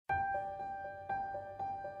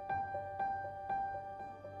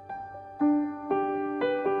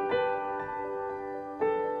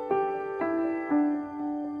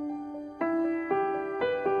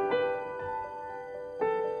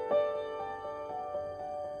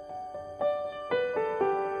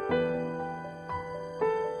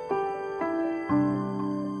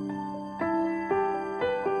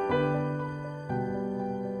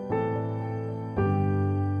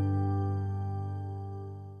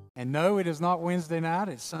And no, it is not Wednesday night,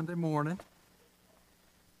 it's Sunday morning.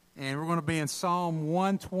 And we're going to be in Psalm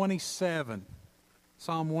 127.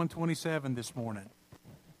 Psalm 127 this morning.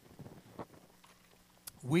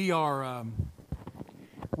 We are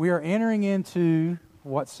entering into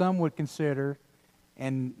what some would consider,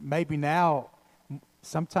 and maybe now,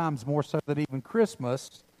 sometimes more so than even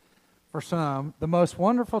Christmas, for some, the most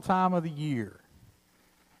wonderful time of the year.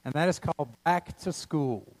 And that is called back to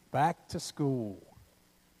school. Back to school.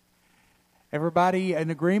 Everybody in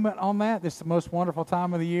agreement on that? This is the most wonderful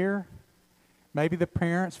time of the year? Maybe the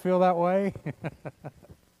parents feel that way.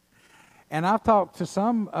 And I've talked to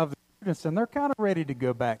some of the students, and they're kind of ready to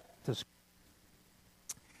go back to school.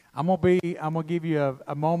 I'm gonna give you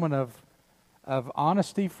a moment of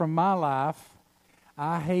honesty from my life.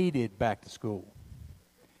 I hated back to school.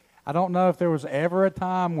 I don't know if there was ever a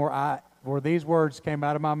time where these words came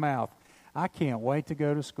out of my mouth. I can't wait to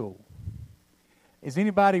go to school. Is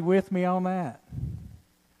anybody with me on that?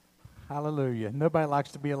 Hallelujah. Nobody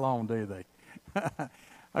likes to be alone, do they?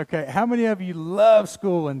 Okay, how many of you love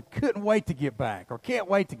school and couldn't wait to get back or can't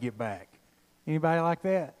wait to get back? Anybody like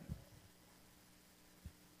that?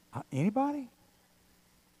 Anybody?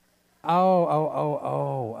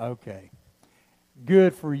 Oh, okay.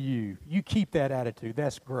 Good for you. You keep that attitude.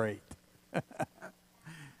 That's great.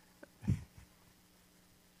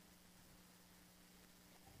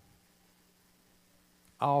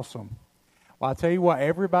 Awesome. Well, I tell you what,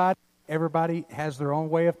 everybody has their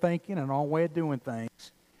own way of thinking and their own way of doing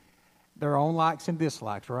things. Their own likes and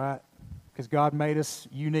dislikes, right? Because God made us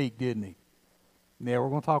unique, didn't He? Yeah, we're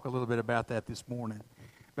going to talk a little bit about that this morning.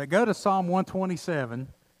 But go to Psalm 127,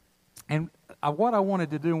 and what I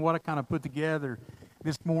wanted to do and what I kind of put together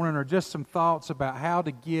this morning are just some thoughts about how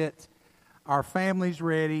to get our families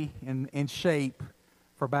ready and in shape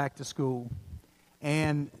for back to school.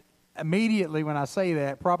 And immediately when I say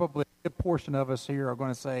that, probably a good portion of us here are going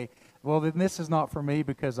to say, well, then this is not for me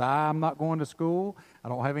because I'm not going to school. I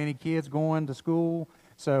don't have any kids going to school,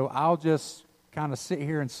 so I'll just kind of sit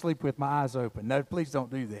here and sleep with my eyes open. No, please don't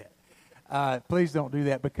do that. Please don't do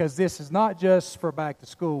that, because this is not just for back to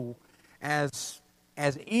school as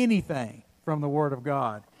anything from the Word of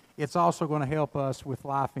God. It's also going to help us with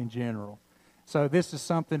life in general. So this is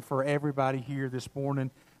something for everybody here this morning,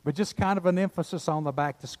 but just kind of an emphasis on the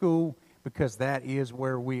back to school, because that is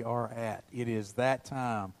where we are at. It is that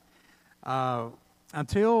time.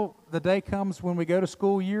 Until the day comes when we go to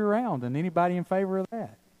school year-round, and anybody in favor of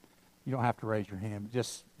that? You don't have to raise your hand,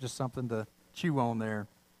 just something to chew on there.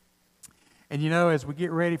 And as we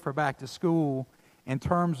get ready for back to school, in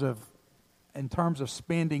terms of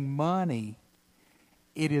spending money,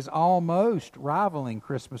 it is almost rivaling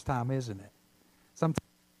Christmas time, isn't it? Sometimes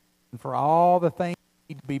for all the things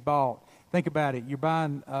that need to be bought. Think about it. You're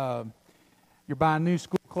buying new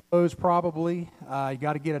school clothes probably. You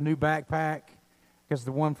got to get a new backpack because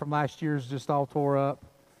the one from last year is just all tore up.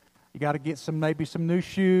 You got to get maybe some new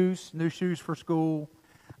shoes for school.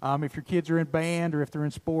 If your kids are in band or if they're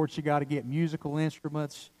in sports, you got to get musical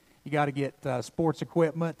instruments. You got to get sports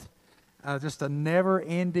equipment. Just a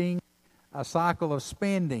never-ending cycle of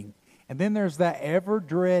spending. And then there's that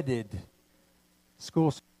ever-dreaded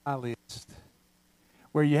school supply list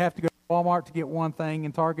where you have to go to Walmart to get one thing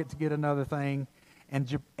and Target to get another thing and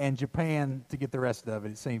Japan to get the rest of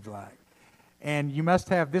it, it seems like. And you must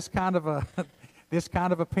have this kind of a this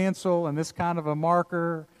kind of a pencil and this kind of a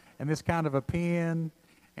marker and this kind of a pen,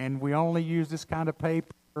 and we only use this kind of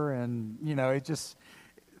paper, and it's just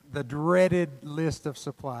the dreaded list of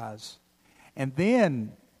supplies. And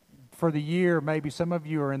then for the year, maybe some of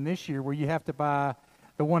you are in this year where you have to buy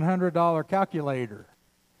the $100 calculator.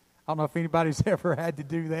 I don't know if anybody's ever had to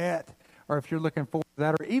do that, or if you're looking forward to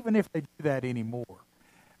that, or even if they do that anymore.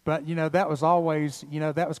 But, that was always,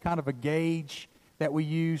 that was kind of a gauge that we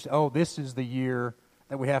used. Oh, this is the year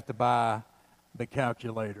that we have to buy the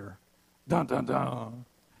calculator. Dun, dun, dun.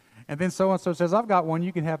 And then so-and-so says, I've got one,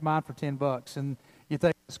 you can have mine for $10. And you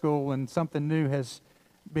take it to school and something new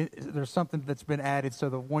there's something that's been added, so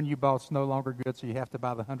the one you bought's no longer good, so you have to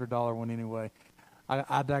buy the $100 one anyway.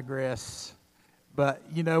 I digress. But,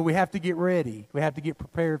 we have to get ready. We have to get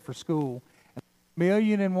prepared for school.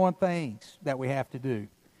 1,000,001 things that we have to do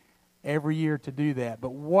every year to do that. But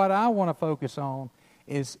what I want to focus on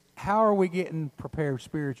is how are we getting prepared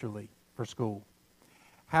spiritually for school?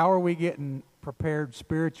 How are we getting prepared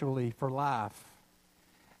spiritually for life?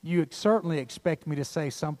 You certainly expect me to say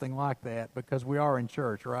something like that because we are in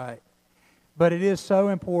church, right? But it is so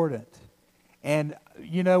important. And,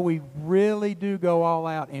 we really do go all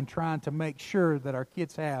out in trying to make sure that our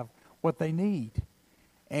kids have what they need.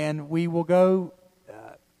 And we will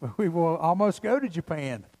almost go to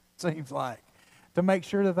Japan seems like, to make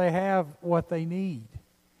sure that they have what they need.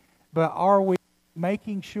 But are we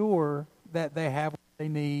making sure that they have what they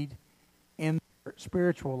need in their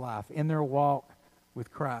spiritual life, in their walk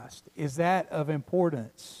with Christ? Is that of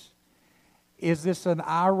importance? Is this an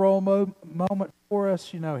eye roll moment for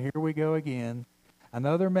us? You know, here we go again.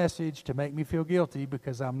 Another message to make me feel guilty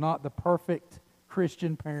because I'm not the perfect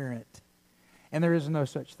Christian parent. And there is no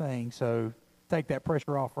such thing, so take that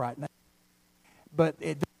pressure off right now. But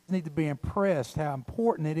it does need to be impressed how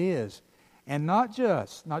important it is. And not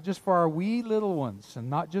just for our wee little ones, and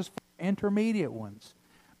not just for intermediate ones,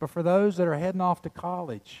 but for those that are heading off to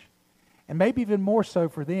college. And maybe even more so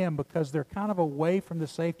for them because they're kind of away from the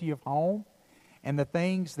safety of home and the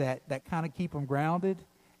things that kind of keep them grounded,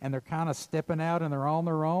 and they're kind of stepping out and they're on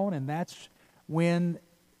their own. And that's when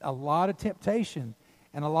a lot of temptation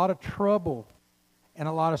and a lot of trouble and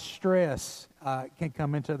a lot of stress can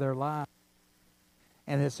come into their life.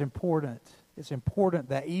 And it's important. It's important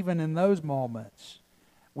that even in those moments,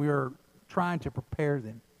 we are trying to prepare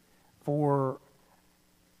them for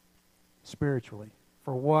spiritually,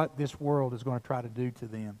 for what this world is going to try to do to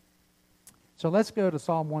them. So let's go to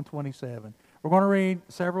Psalm 127. We're going to read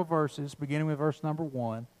several verses, beginning with verse number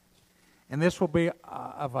 1. And this will be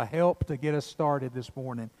of a help to get us started this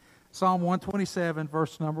morning. Psalm 127,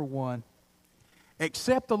 verse number 1.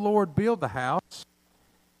 Except the Lord build the house,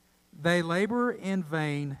 they labor in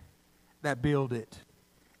vain that build it.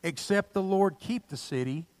 Except the Lord keep the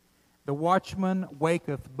city, the watchman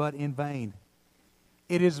waketh but in vain.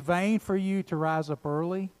 It is vain for you to rise up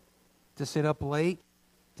early, to sit up late,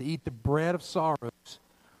 to eat the bread of sorrows.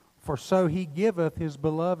 For so he giveth his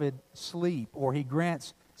beloved sleep, or he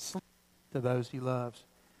grants sleep to those he loves.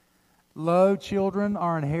 Lo, children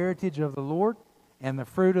are an heritage of the Lord, and the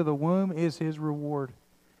fruit of the womb is his reward.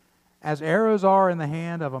 As arrows are in the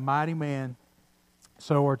hand of a mighty man,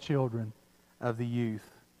 so are children of the youth.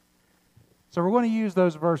 So we're going to use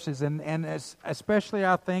those verses, and especially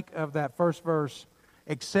I think of that first verse,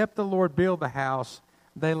 except the Lord build the house,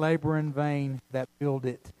 they labor in vain that build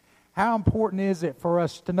it. How important is it for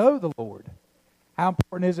us to know the Lord? How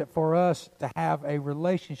important is it for us to have a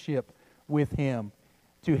relationship with Him,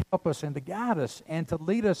 to help us and to guide us and to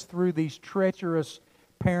lead us through these treacherous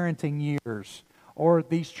parenting years, or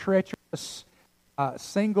these treacherous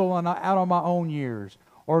single and out on my own years,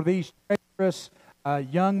 or these treacherous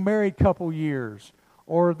young married couple years,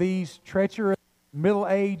 or these treacherous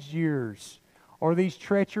middle-aged years, or these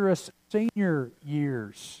treacherous senior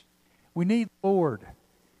years. We need the Lord.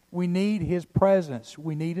 We need His presence.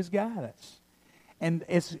 We need His guidance. And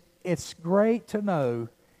it's great to know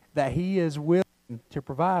that He is willing to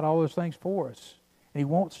provide all those things for us. And He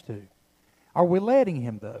wants to. Are we letting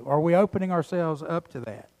Him, though? Are we opening ourselves up to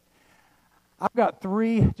that? I've got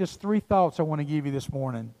three thoughts I want to give you this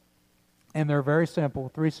morning. And they're very simple,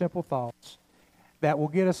 3 simple thoughts that will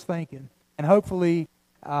get us thinking. And hopefully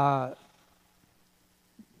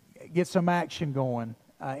get some action going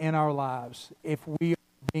in our lives if we are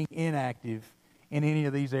being inactive in any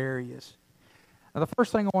of these areas. Now, the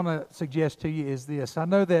first thing I want to suggest to you is this. I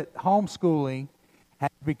know that homeschooling has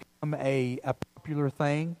become a popular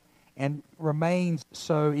thing and remains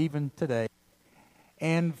so even today.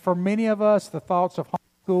 And for many of us, the thoughts of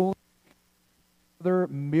homeschooling, there are a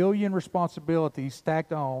million responsibilities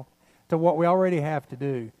stacked on to what we already have to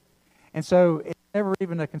do. And so it's never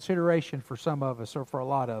even a consideration for some of us or for a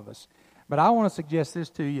lot of us. But I want to suggest this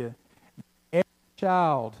to you. Every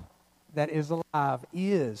child that is alive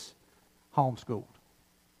is homeschooled.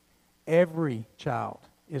 Every child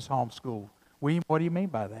is homeschooled. William, what do you mean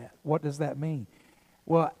by that? What does that mean?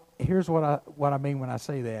 Well, here's what I mean when I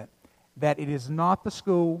say that. That it is not the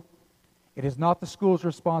school, it is not the school's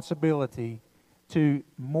responsibility to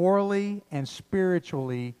morally and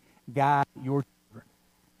spiritually guide your children.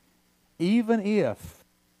 Even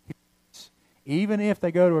if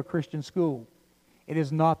they go to a Christian school, it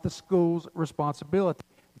is not the school's responsibility.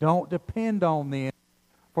 Don't depend on them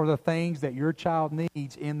for the things that your child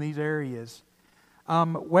needs in these areas.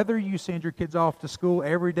 Whether you send your kids off to school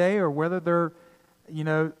every day or whether they're,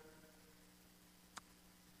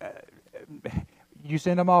 you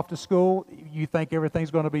send them off to school, you think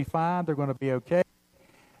everything's going to be fine, they're going to be okay.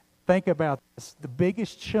 Think about this. The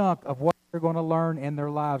biggest chunk of what they're going to learn in their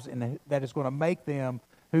lives and that is going to make them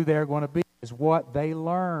who they're going to be is what they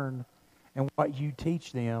learn and what you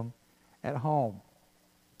teach them at home.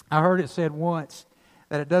 I heard it said once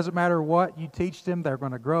that it doesn't matter what you teach them, they're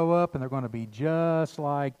going to grow up and they're going to be just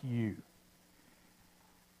like you.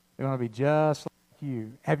 They're going to be just like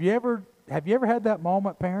you. Have you ever had that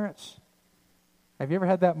moment, parents? Have you ever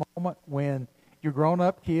had that moment when your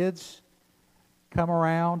grown-up kids come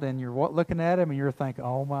around and you're looking at them and you're thinking,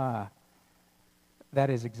 oh my, that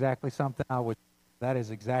is exactly something that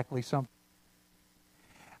is exactly something.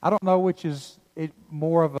 I don't know which is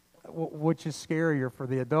which is scarier for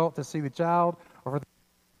the adult to see the child, or for the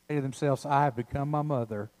child to say to themselves, I have become my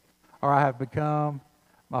mother, or I have become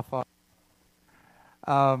my father.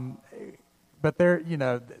 But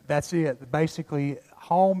that's it. Basically,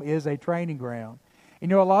 home is a training ground. A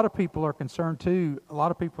lot of people are concerned too. A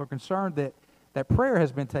lot of people are concerned that prayer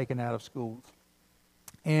has been taken out of schools.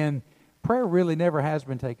 And prayer really never has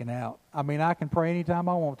been taken out. I mean, I can pray anytime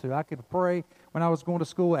I want to. I could pray when I was going to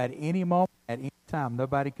school at any moment, at any time.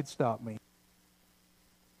 Nobody could stop me.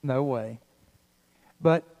 No way.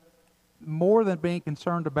 But more than being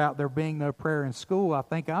concerned about there being no prayer in school, I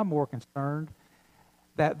think I'm more concerned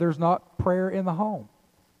that there's not prayer in the home.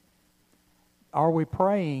 Are we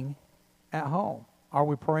praying at home? Are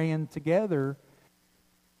we praying together,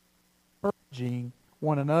 encouraging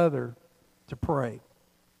one another to pray?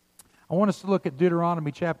 I want us to look at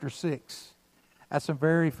Deuteronomy chapter 6. That's some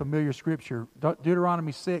very familiar scripture.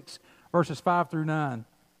 Deuteronomy 6, verses 5 through 9.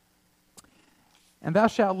 And thou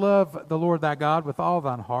shalt love the Lord thy God with all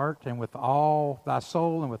thine heart, and with all thy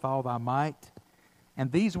soul, and with all thy might.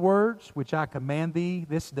 And these words which I command thee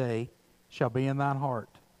this day shall be in thine heart.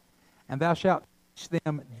 And thou shalt teach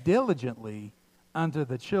them diligently unto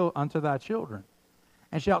thy children,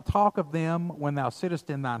 and shalt talk of them when thou sittest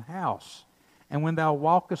in thine house, and when thou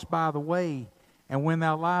walkest by the way, and when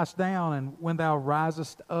thou liest down, and when thou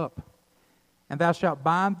risest up. And thou shalt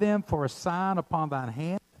bind them for a sign upon thine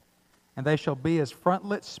hand, and they shall be as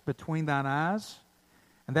frontlets between thine eyes.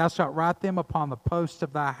 And thou shalt write them upon the posts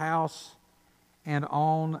of thy house and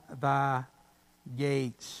on thy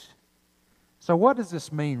gates. So what does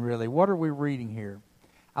this mean, really? What are we reading here?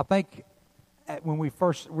 I think when we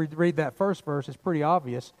read that first verse, it's pretty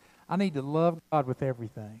obvious. I need to love God with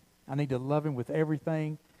everything. I need to love Him with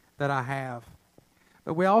everything that I have.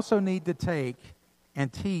 But we also need to take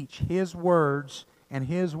and teach His words and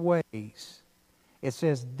His ways. It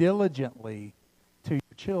says diligently to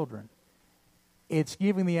your children. It's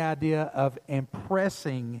giving the idea of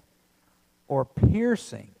impressing or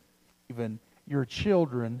piercing even your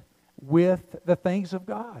children with the things of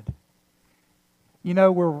God.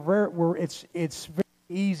 It's very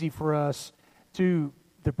easy for us to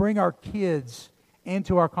bring our kids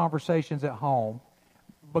into our conversations at home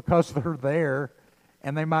because they're there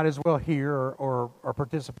and they might as well hear or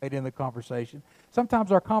participate in the conversation.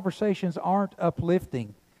 Sometimes our conversations aren't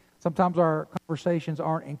uplifting. Sometimes our conversations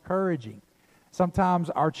aren't encouraging. Sometimes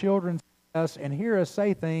our children see us and hear us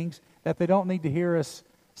say things that they don't need to hear us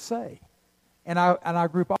say. And I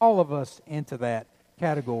group all of us into that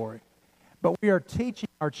category. But we are teaching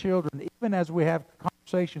our children, even as we have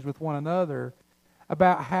conversations with one another,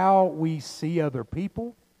 about how we see other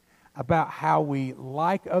people, about how we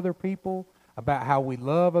like other people, about how we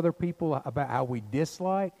love other people, about how we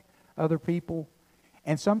dislike other people.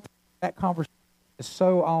 And sometimes that conversation is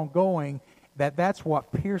so ongoing that that's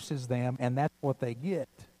what pierces them and that's what they get.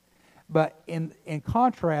 But in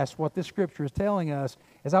contrast, what this scripture is telling us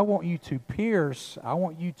is I want you to pierce, I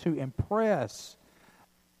want you to impress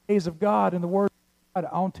the ways of God and the Word of God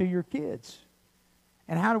onto your kids.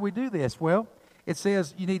 And how do we do this? Well, it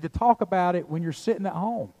says you need to talk about it when you're sitting at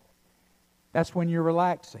home. That's when you're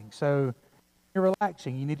relaxing. So when you're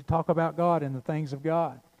relaxing, you need to talk about God and the things of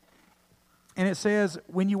God. And it says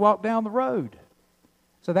when you walk down the road.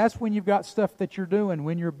 So that's when you've got stuff that you're doing,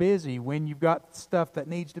 when you're busy, when you've got stuff that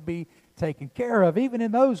needs to be taken care of. Even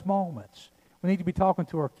in those moments, we need to be talking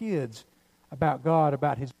to our kids about God,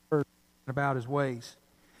 about His Word, and about His ways.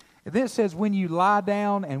 And then it says when you lie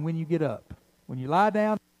down and when you get up. When you lie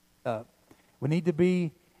down and get up, we need to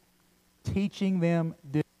be teaching them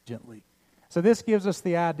diligently. So this gives us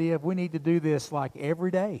the idea of we need to do this like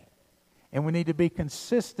every day. And we need to be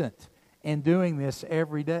consistent in doing this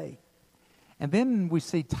every day. And then we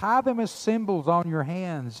see tie them as symbols on your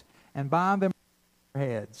hands and bind them on your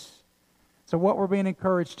heads. So what we're being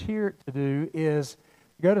encouraged here to do is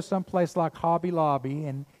go to some place like Hobby Lobby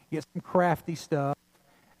and get some crafty stuff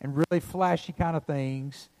and really flashy kind of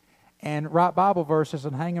things and write Bible verses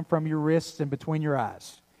and hang them from your wrists and between your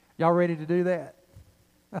eyes. Y'all ready to do that?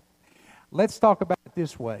 Let's talk about it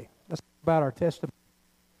this way. Let's talk about our testimony.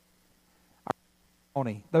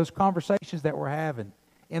 Those conversations that we're having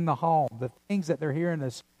in the home, the things that they're hearing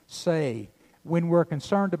us say, when we're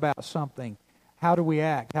concerned about something, how do we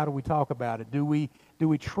act? How do we talk about it? Do we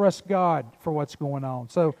trust God for what's going on?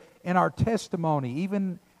 So in our testimony,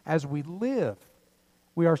 even as we live,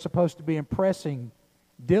 we are supposed to be impressing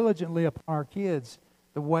diligently upon our kids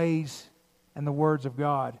the ways and the words of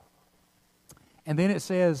God. And then it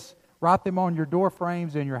says, write them on your door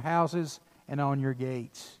frames in your houses and on your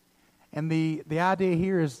gates. And the idea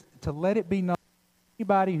here is to let it be known to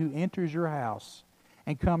anybody who enters your house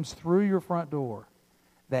and comes through your front door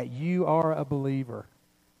that you are a believer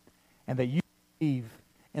and that you believe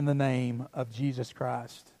in the name of Jesus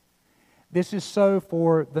Christ. This is so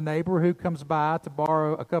for the neighbor who comes by to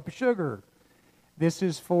borrow a cup of sugar. This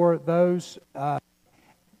is for those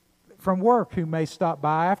from work who may stop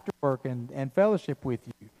by after work and fellowship with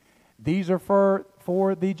you. These are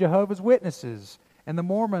for the Jehovah's Witnesses and the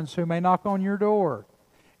Mormons who may knock on your door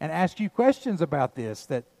and ask you questions about this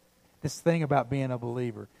thing about being a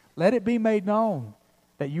believer. Let it be made known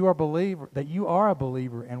that you are a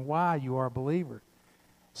believer and why you are a believer.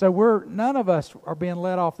 So none of us are being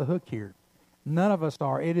let off the hook here. None of us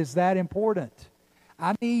are. It is that important.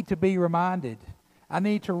 I need to be reminded. I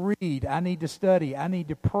need to read. I need to study. I need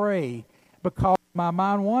to pray because my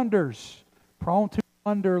mind wanders. Prone to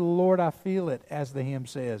wonder, Lord, I feel it, as the hymn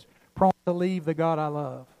says. Prone to leave the God I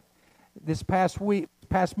love. This past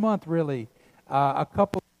month, really, a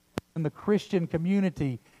couple in the Christian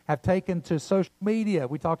community have taken to social media.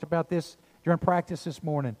 We talked about this during practice this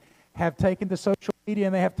morning. Have taken to social media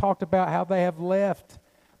and they have talked about how they have left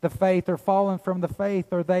the faith or fallen from the faith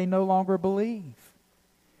or they no longer believe.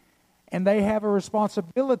 And they have a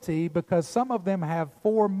responsibility because some of them have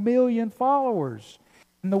 4 million followers.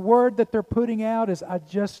 And the word that they're putting out is, I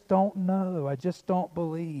just don't know. I just don't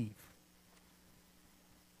believe.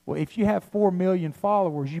 Well, if you have 4 million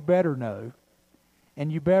followers, you better know.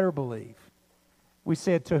 And you better believe. We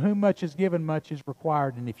said, to whom much is given, much is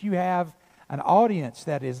required. And if you have an audience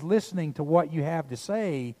that is listening to what you have to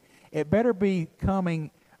say, it better be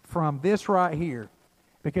coming from this right here.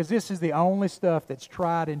 Because this is the only stuff that's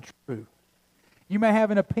tried and true. You may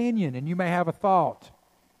have an opinion and you may have a thought.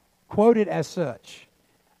 Quote it as such.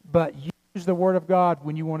 But use the Word of God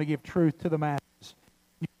when you want to give truth to the masses.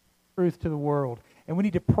 Truth to the world. And we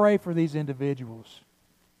need to pray for these individuals.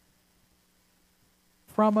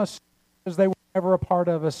 From us, because they were never a part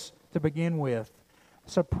of us to begin with.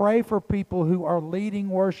 So pray for people who are leading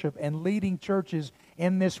worship and leading churches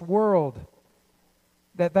in this world.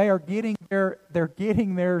 That they are getting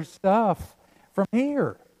their stuff from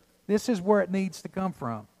here. This is where it needs to come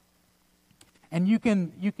from. And you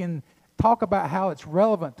can talk about how it's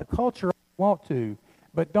relevant to culture if you want to,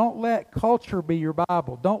 but don't let culture be your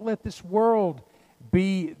Bible. Don't let this world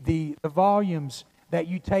be the volumes that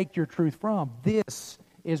you take your truth from. This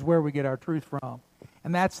is where we get our truth from.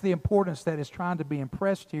 And that's the importance that is trying to be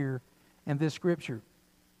impressed here in this scripture.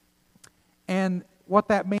 And what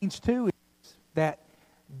that means too is that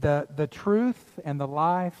the truth and the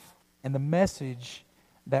life and the message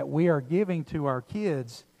that we are giving to our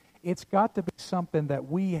kids, it's got to be something that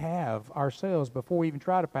we have ourselves before we even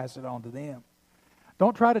try to pass it on to them.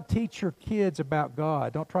 Don't try to teach your kids about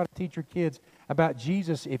God. Don't try to teach your kids about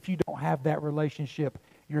Jesus if you don't have that relationship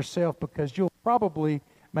yourself, because you'll probably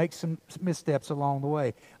make some missteps along the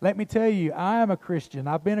way. Let me tell you, I am a Christian.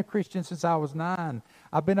 I've been a Christian since I was 9.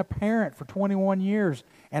 I've been a parent for 21 years,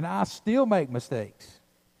 and I still make mistakes.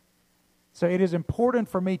 So it is important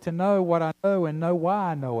for me to know what I know and know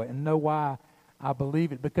why I know it and know why I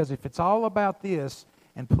believe it. Because if it's all about this,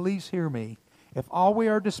 and please hear me, if all we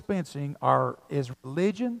are dispensing is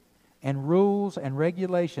religion and rules and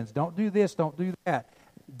regulations, don't do this, don't do that,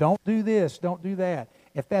 don't do this, don't do that.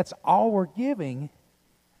 If that's all we're giving,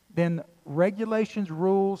 then regulations,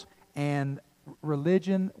 rules, and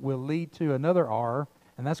religion will lead to another R,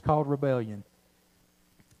 and that's called rebellion.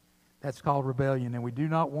 That's called rebellion, and we do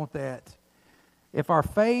not want that. If our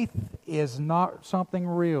faith is not something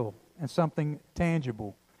real and something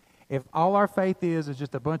tangible, if all our faith is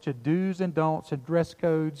just a bunch of do's and don'ts and dress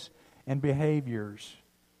codes and behaviors,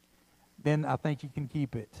 then I think you can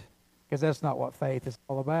keep it, because that's not what faith is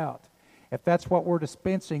all about. If that's what we're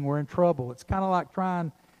dispensing, we're in trouble. It's kind of like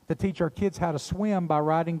trying to teach our kids how to swim by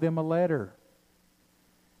writing them a letter.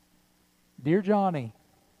 Dear Johnny,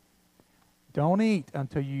 don't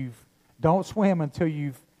swim until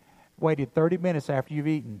you've waited 30 minutes after you've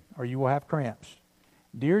eaten, or you will have cramps.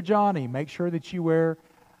 Dear Johnny, make sure that you wear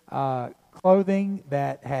clothing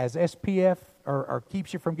that has SPF or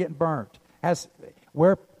keeps you from getting burnt.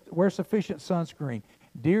 Wear sufficient sunscreen.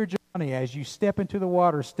 Dear Johnny, as you step into the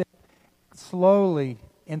water, step slowly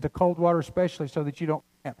into cold water, especially so that you don't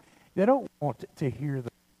cramp. They don't want to hear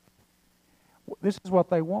that. This is what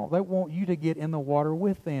they want. They want you to get in the water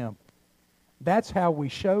with them. That's how we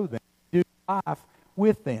show them. Do life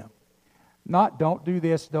with them. Not don't do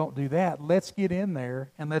this, don't do that. Let's get in there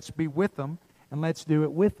and let's be with them and let's do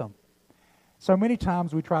it with them. So many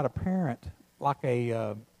times we try to parent like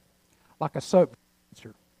like a soap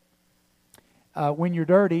dispenser. When you're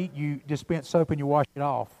dirty, you dispense soap and you wash it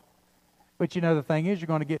off. But you know the thing is, you're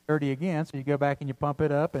going to get dirty again, so you go back and you pump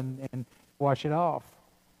it up and wash it off.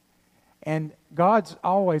 And God's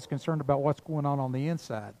always concerned about what's going on the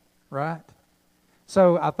inside, right?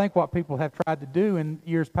 So I think what people have tried to do in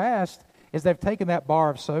years past is they've taken that bar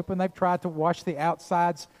of soap and they've tried to wash the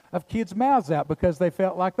outsides of kids' mouths out because they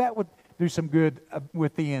felt like that would do some good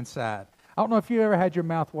with the inside. I don't know if you ever had your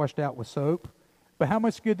mouth washed out with soap, but how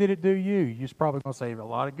much good did it do you? You're probably going to say a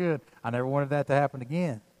lot of good. I never wanted that to happen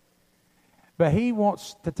again. But He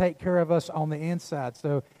wants to take care of us on the inside.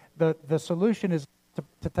 So the solution is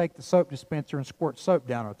to take the soap dispenser and squirt soap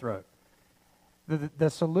down our throat. The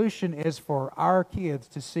solution is for our kids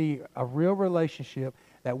to see a real relationship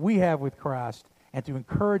that we have with Christ and to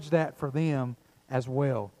encourage that for them as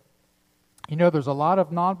well. You know, there's a lot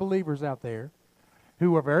of non-believers out there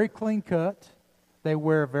who are very clean-cut. They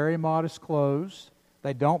wear very modest clothes.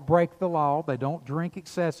 They don't break the law. They don't drink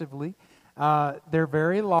excessively. They're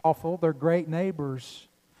very lawful. They're great neighbors,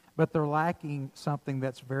 but they're lacking something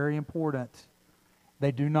that's very important.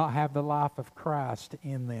 They do not have the life of Christ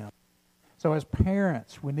in them. So as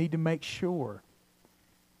parents, we need to make sure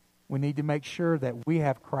that we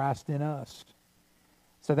have Christ in us.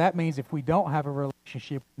 So that means if we don't have a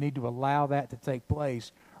relationship, we need to allow that to take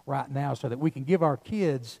place right now so that we can give our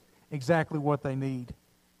kids exactly what they need.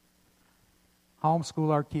 Homeschool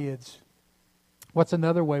our kids. What's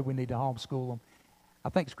another way we need to homeschool them? I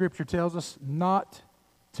think Scripture tells us not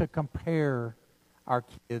to compare our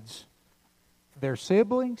kids, their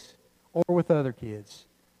siblings, or with other kids.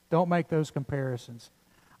 Don't make those comparisons.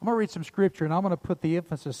 I'm going to read some Scripture, and I'm going to put the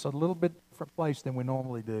emphasis a little bit different place than we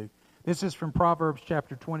normally do. This is from Proverbs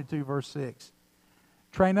chapter 22, verse 6.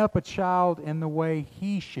 Train up a child in the way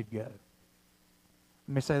he should go.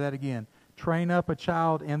 Let me say that again. Train up a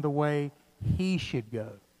child in the way he should go.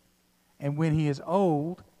 And when he is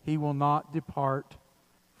old, he will not depart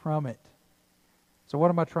from it. So what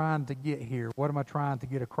am I trying to get here? What am I trying to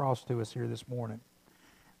get across to us here this morning?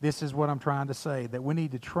 This is what I'm trying to say, that we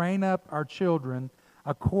need to train up our children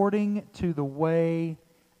according to the way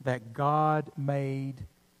that God made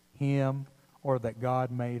him or that God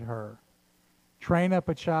made her. Train up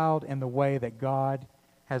a child in the way that God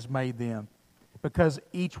has made them, because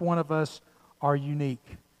each one of us are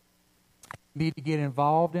unique. We need to get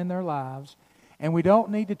involved in their lives, and we don't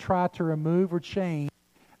need to try to remove or change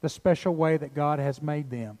the special way that God has made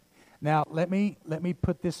them. Now, let me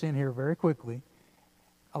put this in here very quickly.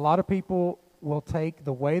 A lot of people will take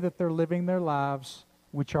the way that they're living their lives,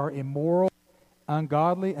 which are immoral,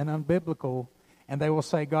 ungodly, and unbiblical, and they will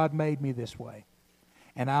say, God made me this way.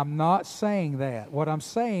 And I'm not saying that. What I'm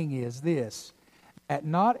saying is this, that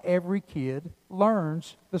not every kid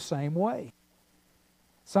learns the same way.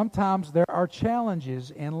 Sometimes there are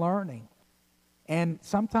challenges in learning. And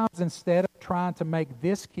sometimes instead of trying to make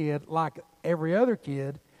this kid like every other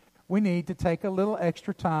kid, we need to take a little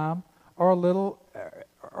extra time or a little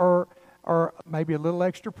or maybe a little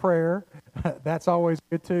extra prayer. That's always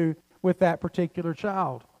good too with that particular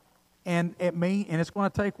child. And it's going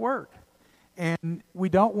to take work. And we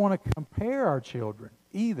don't want to compare our children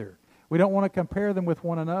either. We don't want to compare them with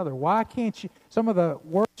one another. Why can't you? Some of the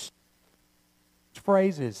worst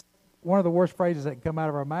phrases, one of the worst phrases that can come out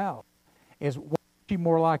of our mouth is, why aren't you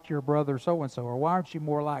more like your brother so-and-so? Or why aren't you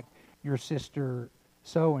more like your sister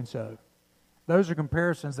so-and-so? Those are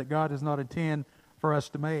comparisons that God does not intend for us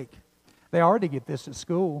to make. They already get this at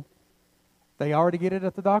school. They already get it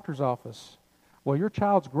at the doctor's office. Well, your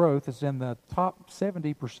child's growth is in the top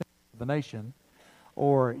 70% of the nation,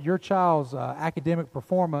 or your child's academic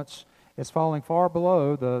performance is falling far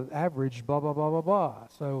below the average, blah, blah, blah, blah, blah.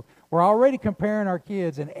 So we're already comparing our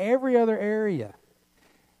kids in every other area.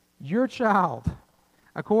 Your child,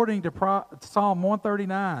 according to Psalm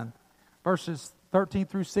 139, verses 13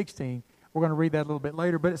 through 16, we're going to read that a little bit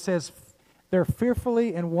later, but it says, they're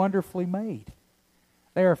fearfully and wonderfully made.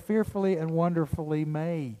 They are fearfully and wonderfully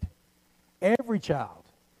made. Every child,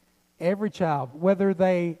 whether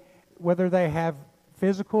they have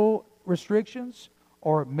physical restrictions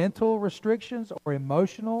or mental restrictions or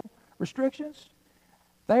emotional restrictions,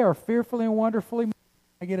 they are fearfully and wonderfully made.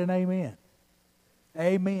 I get an amen.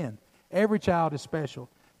 Amen. Every child is special.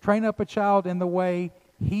 Train up a child in the way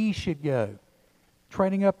he should go.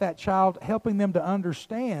 Training up that child, helping them to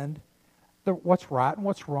understand what's right and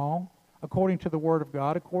what's wrong, according to the Word of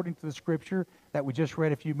God, according to the Scripture that we just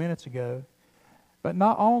read a few minutes ago. But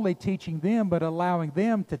not only teaching them, but allowing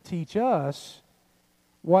them to teach us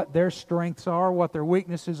what their strengths are, what their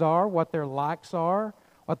weaknesses are, what their likes are,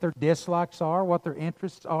 what their dislikes are, what their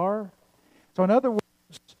interests are. So in other words,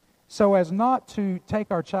 so as not to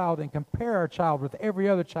take our child and compare our child with every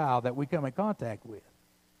other child that we come in contact with.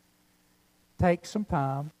 Take some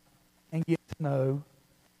time and get to know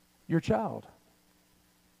your child.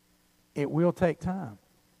 It will take time.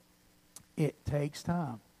 It takes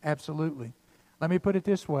time. Absolutely. Let me put it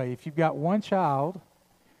this way. If you've got one child,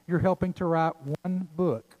 you're helping to write one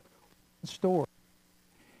book, one story.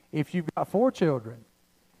 If you've got 4 children,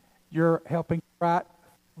 you're helping to write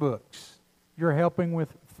books. You're helping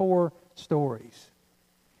with 4 stories.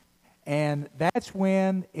 And that's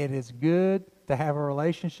when it is good to have a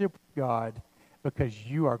relationship with God, because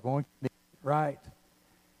you are going to need it, right?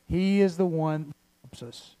 He is the one that helps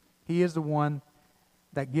us. He is the one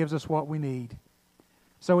that gives us what we need.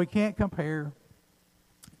 So we can't compare.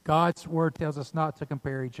 God's Word tells us not to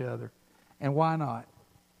compare each other. And why not?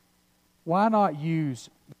 Why not use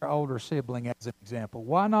their older sibling as an example?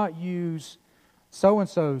 Why not use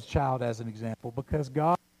so-and-so's child as an example? Because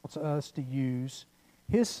God wants us to use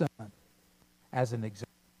His Son as an example.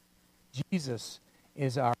 Jesus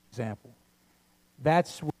is our example.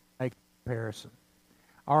 That's what we make a comparison.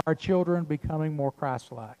 Are our children becoming more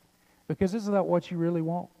Christ-like? Because isn't that what you really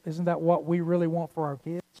want? Isn't that what we really want for our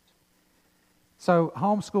kids? So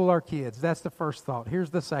homeschool our kids. That's the first thought.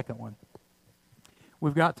 Here's the second one.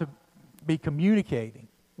 We've got to be communicating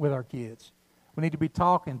with our kids. We need to be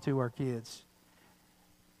talking to our kids.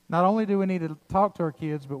 Not only do we need to talk to our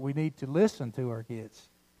kids, but we need to listen to our kids,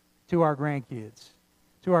 to our grandkids,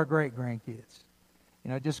 to our great-grandkids. You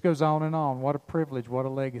know, it just goes on and on. What a privilege, what a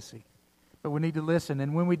legacy. But we need to listen.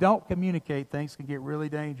 And when we don't communicate, things can get really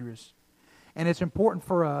dangerous. And it's important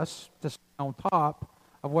for us to stay on top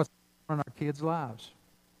of what's going on in our kids' lives.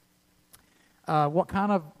 What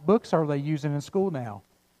kind of books are they using in school now?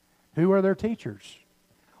 Who are their teachers?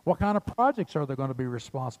 What kind of projects are they going to be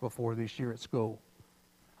responsible for this year at school?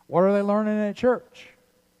 What are they learning at church?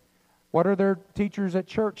 What are their teachers at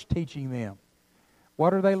church teaching them?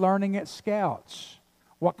 What are they learning at Scouts?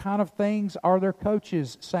 What kind of things are their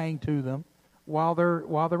coaches saying to them while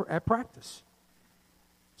they're at practice?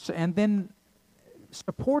 So, and then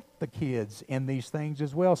support the kids in these things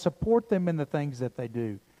as well. Support them in the things that they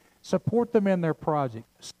do. Support them in their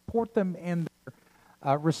projects. Support them in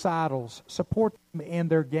their recitals. Support them in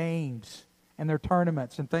their games and their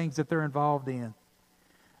tournaments and things that they're involved in.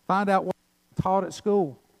 Find out what they're taught at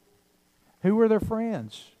school. Who are their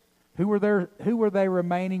friends? Who are they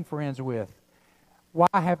remaining friends with? Why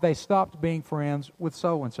have they stopped being friends with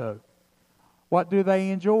so-and-so? What do they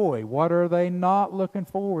enjoy? What are they not looking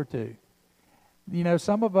forward to? You know,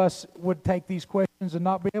 some of us would take these questions and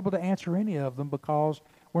not be able to answer any of them because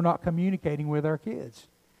we're not communicating with our kids.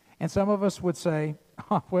 And some of us would say,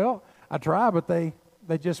 oh, well, I try, but they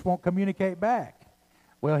just won't communicate back.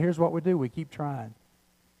 Well, here's what we do. We keep trying.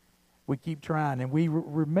 We keep trying. And we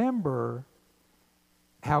remember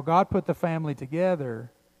how God put the family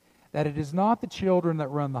together, that it is not the children that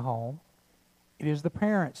run the home. It is the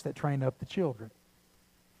parents that train up the children.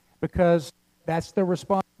 Because that's the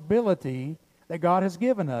responsibility that God has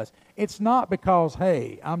given us. It's not because,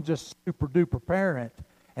 hey, I'm just super duper parent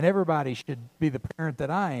and everybody should be the parent that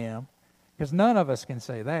I am, because none of us can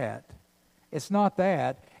say that. It's not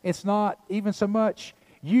that. It's not even so much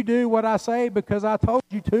you do what I say because I told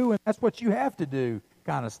you to and that's what you have to do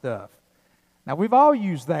kind of stuff. Now, we've all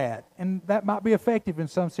used that, and that might be effective in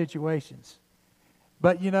some situations.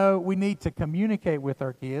 But, you know, we need to communicate with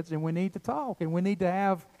our kids, and we need to talk, and we need to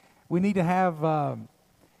have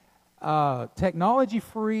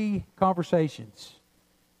technology-free conversations,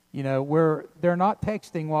 you know, where they're not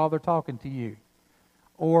texting while they're talking to you,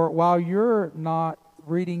 or while you're not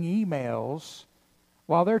reading emails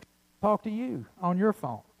while they're talking to you on your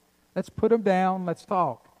phone. Let's put them down. Let's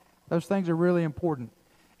talk. Those things are really important.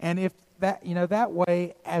 And if that, you know, that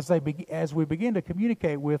way, as we begin to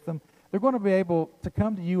communicate with them, they're going to be able to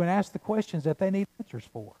come to you and ask the questions that they need answers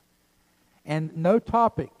for. And no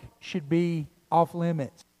topic should be off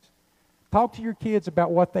limits. Talk to your kids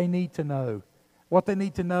about what they need to know. What they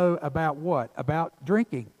need to know about what? About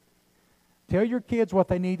drinking. Tell your kids what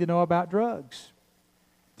they need to know about drugs.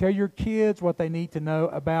 Tell your kids what they need to know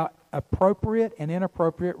about appropriate and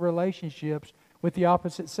inappropriate relationships with the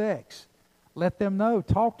opposite sex. Let them know.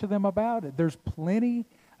 Talk to them about it. There's plenty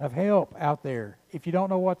of help out there if you don't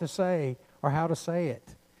know what to say or how to say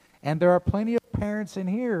it. And there are plenty of parents in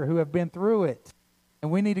here who have been through it.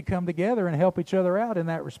 And we need to come together and help each other out in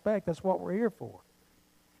that respect. That's what we're here for.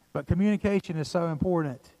 But communication is so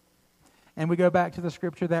important. And we go back to the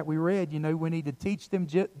scripture that we read. You know, we need to teach them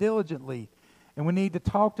diligently. And we need to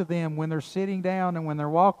talk to them when they're sitting down and when they're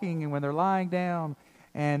walking and when they're lying down.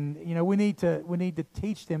 And, you know, we need to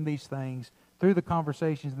teach them these things through the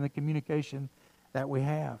conversations and the communication that we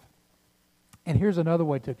have. And here's another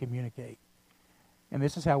way to communicate. And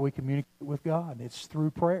this is how we communicate with God. It's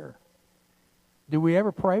through prayer. Do we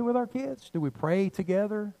ever pray with our kids? Do we pray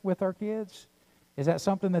together with our kids? Is that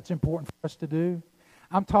something that's important for us to do?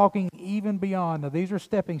 I'm talking even beyond. Now, these are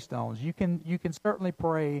stepping stones. You can certainly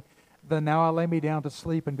pray the "now I lay me down to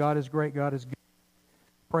sleep and God is great, God is good"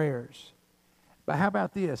 prayers. But how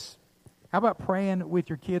about this? How about praying with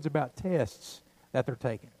your kids about tests that they're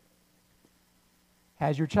taking?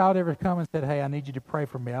 Has your child ever come and said, "Hey, I need you to pray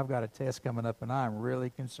for me. I've got a test coming up and I'm really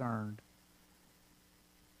concerned"?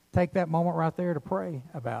 Take that moment right there to pray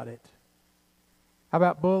about it. How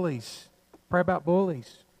about bullies? Pray about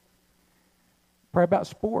bullies. Pray about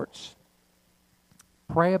sports.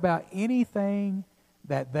 Pray about anything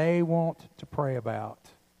that they want to pray about.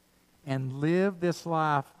 And live this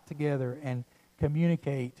life together and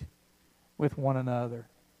communicate with one another.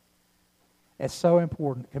 It's so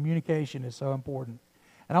important. Communication is so important.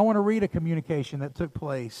 And I want to read a communication that took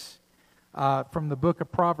place from the book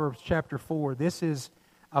of Proverbs chapter 4. This is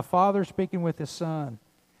a father speaking with his son.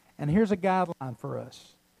 And here's a guideline for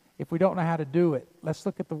us. If we don't know how to do it, let's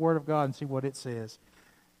look at the Word of God and see what it says.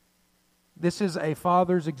 This is a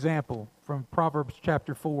father's example from Proverbs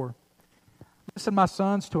chapter 4. "Listen, my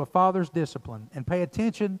sons, to a father's discipline, and pay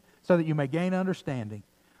attention so that you may gain understanding.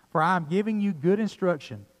 For I am giving you good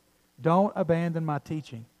instruction. Don't abandon my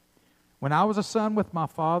teaching. When I was a son with my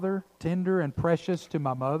father, tender and precious to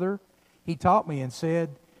my mother, he taught me and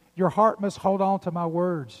said, 'Your heart must hold on to my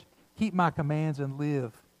words. Keep my commands and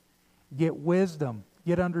live. Get wisdom,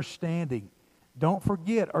 get understanding. Don't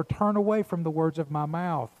forget or turn away from the words of my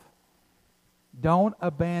mouth. Don't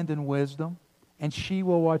abandon wisdom, and she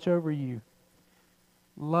will watch over you.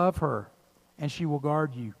 Love her, and she will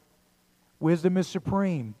guard you. Wisdom is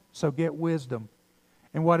supreme, so get wisdom.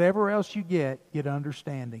 And whatever else you get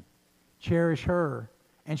understanding. Cherish her,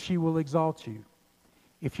 and she will exalt you.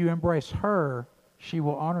 If you embrace her, she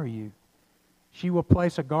will honor you. She will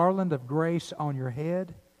place a garland of grace on your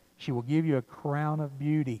head. She will give you a crown of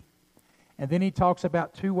beauty." And then he talks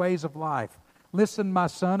about 2 ways of life. "Listen, my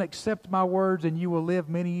son, accept my words, and you will live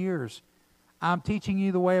many years. I'm teaching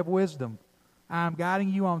you the way of wisdom. I'm guiding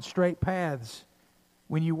you on straight paths.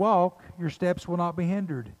 When you walk, your steps will not be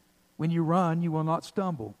hindered. When you run, you will not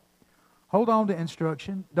stumble. Hold on to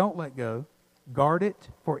instruction. Don't let go. Guard it,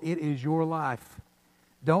 for it is your life.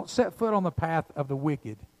 Don't set foot on the path of the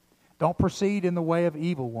wicked. Don't proceed in the way of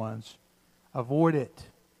evil ones. Avoid it.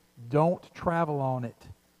 Don't travel on it.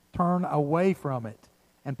 Turn away from it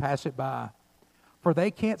and pass it by. For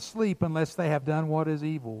they can't sleep unless they have done what is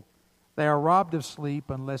evil. They are robbed of sleep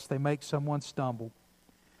unless they make someone stumble.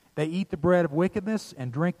 They eat the bread of wickedness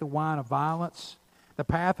and drink the wine of violence. The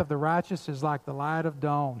path of the righteous is like the light of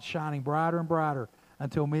dawn, shining brighter and brighter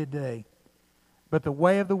until midday. But the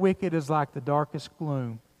way of the wicked is like the darkest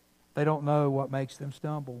gloom. They don't know what makes them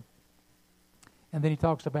stumble." And then he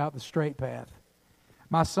talks about the straight path.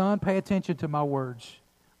 "My son, pay attention to my words.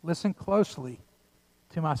 Listen closely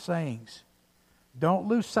to my sayings. Don't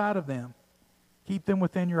lose sight of them. Keep them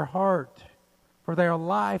within your heart, for they are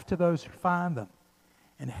life to those who find them,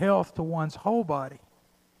 and health to one's whole body.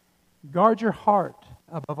 Guard your heart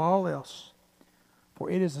above all else, for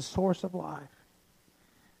it is the source of life.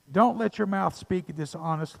 Don't let your mouth speak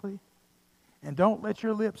dishonestly, and don't let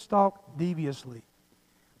your lips talk deviously.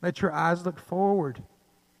 Let your eyes look forward.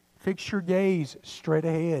 Fix your gaze straight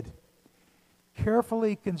ahead.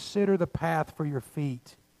 Carefully consider the path for your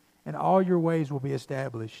feet, and all your ways will be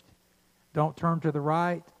established. Don't turn to the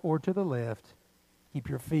right or to the left. Keep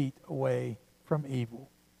your feet away from evil."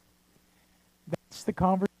 That's the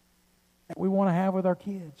conversation that we want to have with our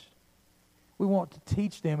kids. We want to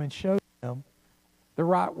teach them and show them the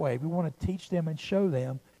right way. We want to teach them and show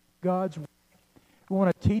them God's way. We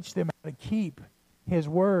want to teach them how to keep His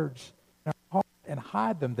words in our heart and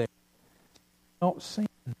hide them there. Don't sin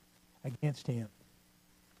against Him.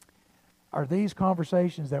 Are these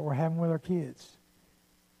conversations that we're having with our kids?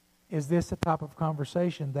 Is this the type of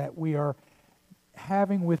conversation that we are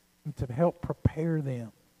having with them to help prepare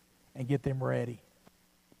them and get them ready?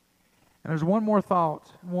 And there's one more thought,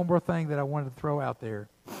 one more thing that I wanted to throw out there,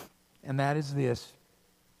 and that is this.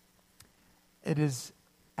 It is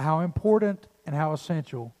how important and how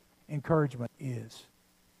essential encouragement is.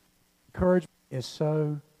 Encouragement is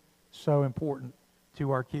so, so important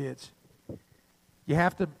to our kids. You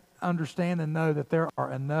have to understand and know that there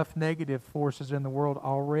are enough negative forces in the world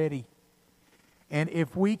already. And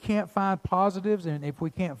if we can't find positives, and if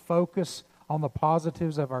we can't focus on the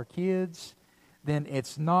positives of our kids, then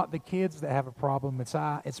it's not the kids that have a problem,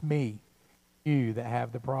 it's me, you that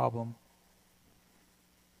have the problem.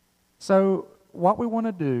 So what we want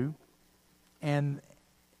to do, and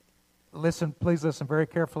please listen very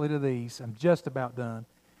carefully to these. I'm just about done.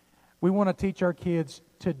 We want to teach our kids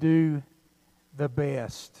to do the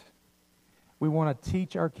best. We want to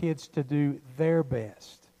teach our kids to do their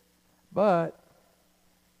best. But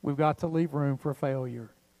we've got to leave room for failure.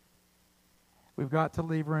 We've got to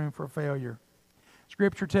leave room for failure.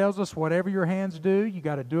 Scripture tells us whatever your hands do, you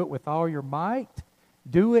got to do it with all your might.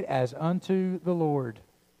 Do it as unto the Lord.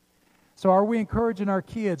 So are we encouraging our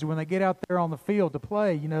kids when they get out there on the field to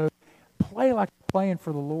play, play like you're playing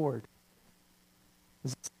for the Lord?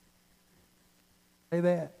 Does it say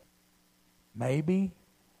that? Maybe.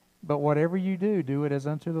 But whatever you do, do it as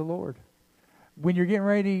unto the Lord. When you're getting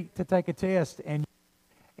ready to take a test and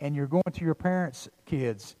you're going to your parents'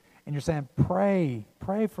 kids and you're saying, pray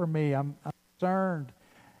for me, I'm concerned.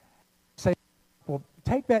 Say, well,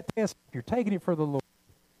 take that test. You're taking it for the Lord.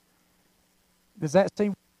 Does that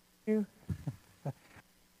seem to you? What's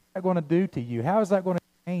that going to do to you? How is that going to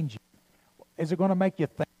change you? Is it going to make you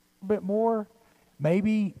think a bit more?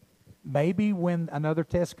 Maybe when another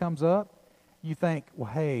test comes up, you think,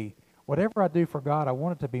 well, hey, whatever I do for God, I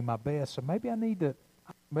want it to be my best. So maybe I need to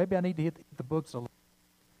hit the books a little.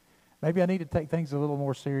 Maybe I need to take things a little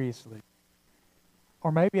more seriously.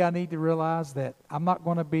 Or maybe I need to realize that I'm not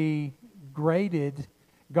going to be graded.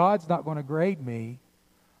 God's not going to grade me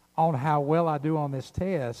on how well I do on this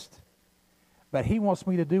test, but He wants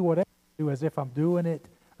me to do whatever I do as if I'm doing it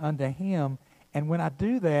unto Him. And when I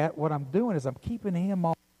do that, what I'm doing is I'm keeping Him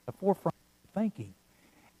on the forefront of thinking.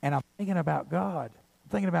 And I'm thinking about God. I'm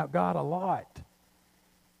thinking about God a lot.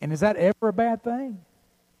 And is that ever a bad thing?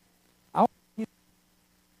 As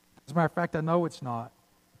a matter of fact, I know it's not.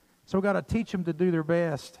 So we've got to teach them to do their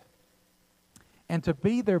best and to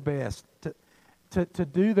be their best, to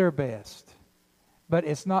do their best. But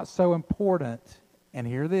it's not so important, and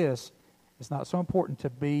hear this, it's not so important to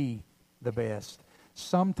be the best.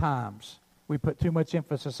 Sometimes we put too much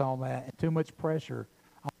emphasis on that and too much pressure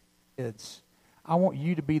on kids. I want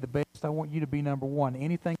you to be the best. I want you to be number one.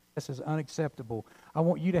 Anything else is unacceptable. I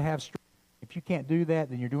want you to have strength. If you can't do that,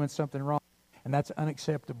 then you're doing something wrong, and that's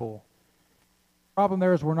unacceptable. The problem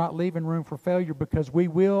there is we're not leaving room for failure because we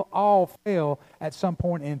will all fail at some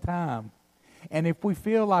point in time. And if we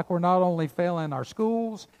feel like we're not only failing our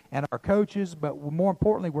schools and our coaches, but more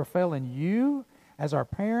importantly, we're failing you as our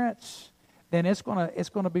parents, then it's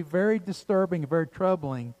gonna be very disturbing, very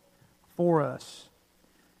troubling for us.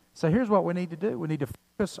 So here's what we need to do. We need to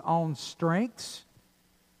focus on strengths.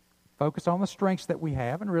 Focus on the strengths that we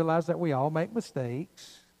have and realize that we all make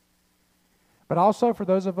mistakes. But also for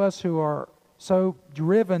those of us who are so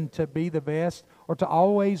driven to be the best or to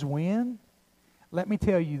always win, let me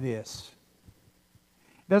tell you this.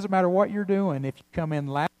 It doesn't matter what you're doing. If you come in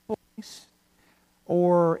last place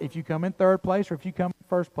or if you come in third place or if you come in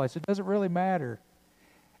first place, it doesn't really matter.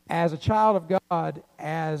 As a child of God,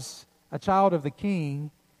 as a child of the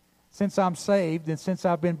King, since I'm saved and since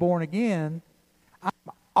I've been born again, I'm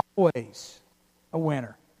always a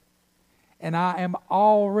winner. And I am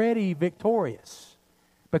already victorious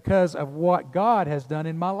because of what God has done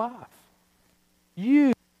in my life.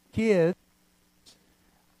 You kids,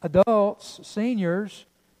 adults, seniors,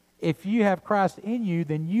 if you have Christ in you,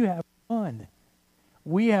 then you have won.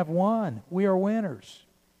 We have won. We are winners.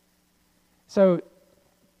 So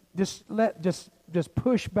just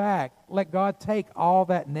push back. Let God take all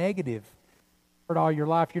that negative for all your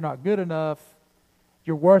life. You're not good enough.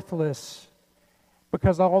 You're worthless.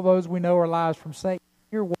 Because all those we know are lies from Satan.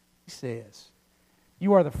 Hear what He says.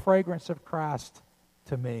 You are the fragrance of Christ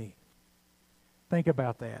to me. Think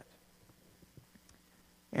about that.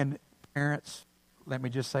 And parents, let me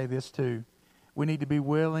just say this too. We need to be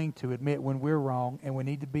willing to admit when we're wrong, and we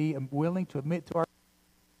need to be willing to admit to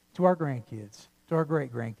our grandkids, to our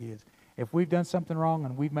great-grandkids. If we've done something wrong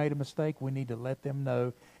and we've made a mistake, we need to let them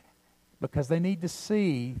know because they need to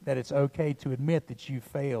see that it's okay to admit that you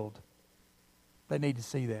failed. They need to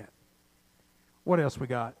see that. What else we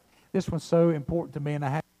got? This one's so important to me, and I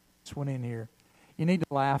have this one in here. You need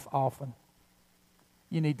to laugh often.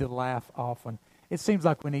 You need to laugh often. It seems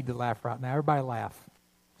like we need to laugh right now. Everybody laugh.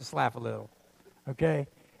 Just laugh a little. Okay?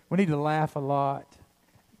 We need to laugh a lot.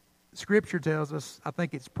 Scripture tells us, I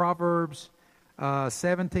think it's Proverbs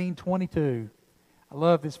 17:22. I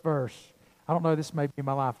love this verse. I don't know, this may be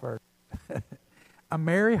my life verse. A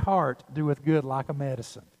merry heart doeth good like a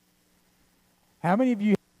medicine. How many of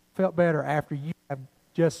you felt better after you have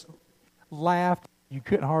just laughed? You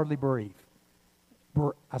couldn't hardly breathe.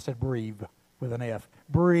 I said breathe with an F.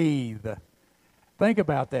 Breathe. Think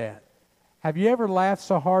about that. Have you ever laughed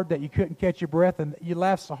so hard that you couldn't catch your breath, and you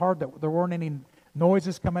laughed so hard that there weren't any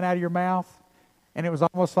noises coming out of your mouth, and it was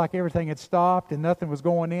almost like everything had stopped and nothing was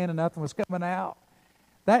going in and nothing was coming out.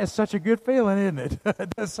 That is such a good feeling, isn't it? It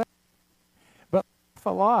does sound, but laugh a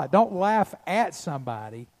lot. Don't laugh at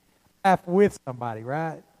somebody. Laugh with somebody,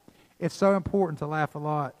 right? It's so important to laugh a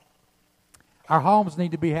lot. Our homes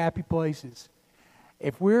need to be happy places.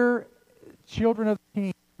 If we're children of the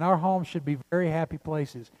King, our homes should be very happy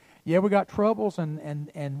places. Yeah, we got troubles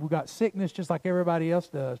and we got sickness just like everybody else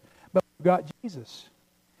does, but we've got Jesus.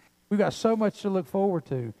 We've got so much to look forward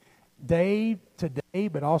to, day to day,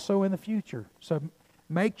 but also in the future. So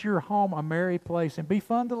make your home a merry place and be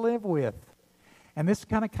fun to live with. And this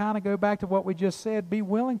kind of go back to what we just said. Be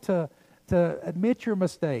willing to admit your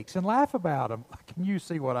mistakes and laugh about them. Can you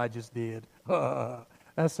see what I just did?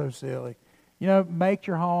 That's so silly. Make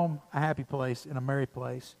your home a happy place and a merry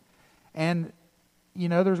place. And,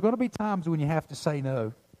 there's going to be times when you have to say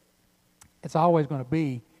no. It's always going to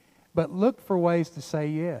be. But look for ways to say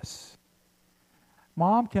yes.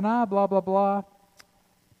 Mom, can I blah, blah, blah?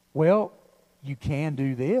 Well, you can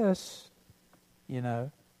do this,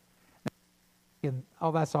 And,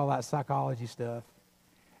 that's all that psychology stuff.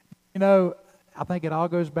 I think it all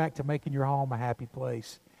goes back to making your home a happy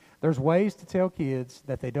place. There's ways to tell kids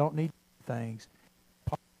that they don't need things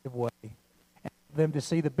in a positive way, and for them to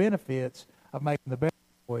see the benefits of making the better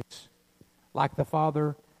choice. Like the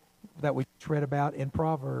father that we just read about in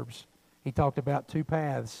Proverbs, he talked about two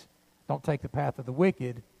paths. Don't take the path of the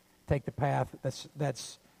wicked. Take the path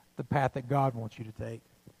that's the path that God wants you to take.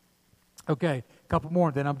 Okay, a couple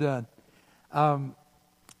more, then I'm done.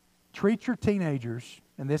 Treat your teenagers,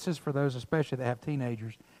 and this is for those especially that have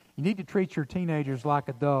teenagers. You need to treat your teenagers like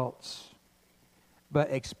adults, but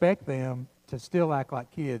expect them to still act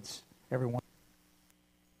like kids every once in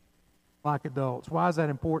a while. Like adults. Why is that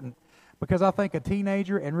important? Because I think a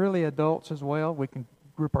teenager, and really adults as well, we can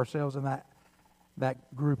group ourselves in that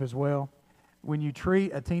group as well. When you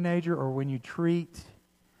treat a teenager or when you treat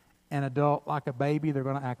an adult like a baby, they're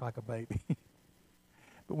going to act like a baby.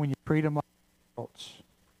 But when you treat them like adults,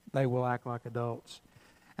 they will act like adults.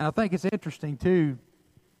 And I think it's interesting, too,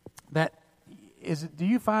 do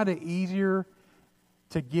you find it easier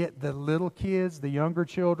to get the little kids, the younger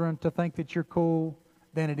children, to think that you're cool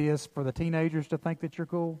than it is for the teenagers to think that you're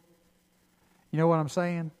cool? You know what I'm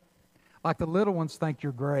saying? Like the little ones think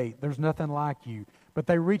you're great. There's nothing like you. But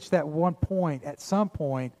they reach that one point, at some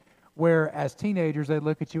point, where as teenagers they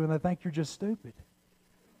look at you and they think you're just stupid.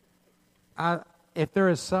 If there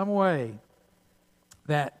is some way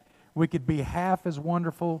that we could be half as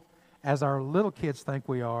wonderful as our little kids think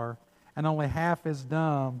we are and only half as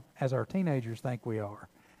dumb as our teenagers think we are,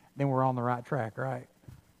 then we're on the right track, right?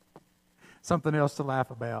 Something else to laugh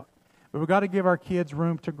about. But we've got to give our kids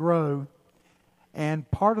room to grow, and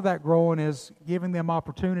part of that growing is giving them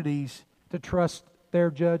opportunities to trust their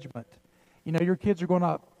judgment. Your kids are going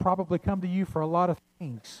to probably come to you for a lot of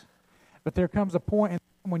things, but there comes a point in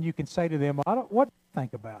time when you can say to them, what do you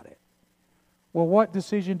think about it? Well, what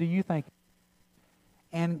decision do you think?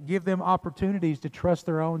 And give them opportunities to trust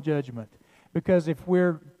their own judgment. Because if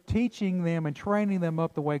we're teaching them and training them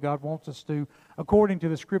up the way God wants us to, according to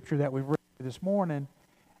the scripture that we've read this morning,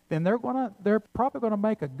 then they're probably going to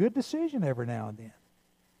make a good decision every now and then.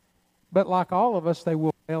 But like all of us, they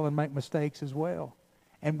will fail and make mistakes as well.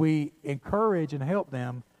 And we encourage and help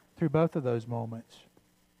them through both of those moments.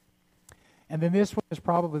 And then this one is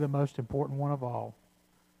probably the most important one of all,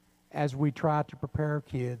 as we try to prepare our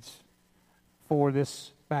kids for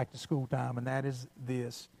this back-to-school time, and that is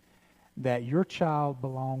this, that your child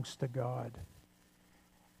belongs to God.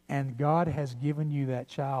 And God has given you that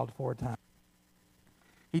child for a time.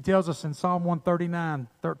 He tells us in Psalm 139,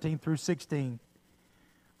 13 through 16,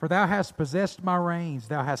 "For thou hast possessed my reins,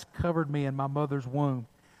 thou hast covered me in my mother's womb.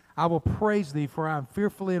 I will praise thee, for I am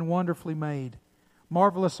fearfully and wonderfully made.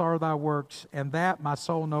 Marvelous are thy works, and that my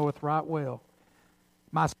soul knoweth right well.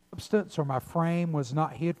 My substance or my frame was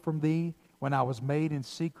not hid from thee when I was made in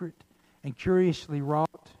secret and curiously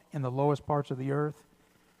wrought in the lowest parts of the earth.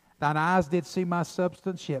 Thine eyes did see my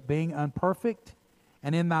substance, yet being unperfect,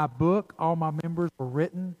 and in thy book all my members were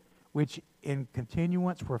written, which in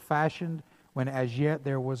continuance were fashioned, when as yet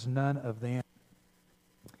there was none of them."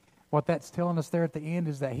 What that's telling us there at the end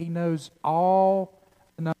is that He knows all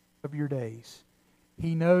the number of your days.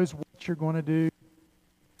 He knows what you're going to do.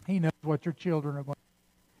 He knows what your children are going to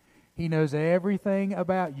do. He knows everything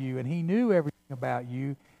about you, and He knew everything about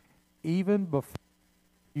you even before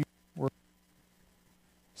you were.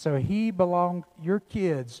 So your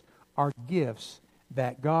kids are gifts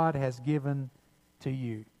that God has given to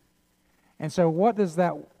you. And so what does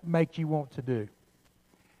that make you want to do?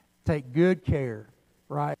 Take good care,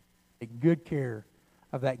 right? take good care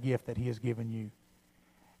of that gift that He has given you.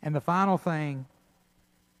 And the final thing,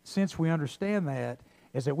 since we understand that,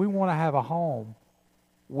 is that we want to have a home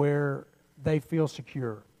where they feel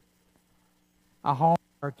secure. A home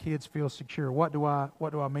where our kids feel secure. What do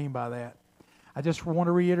I mean by that? I just want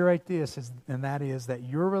to reiterate this, and that is that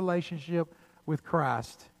your relationship with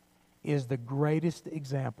Christ is the greatest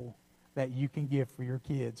example that you can give for your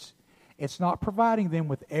kids. It's not providing them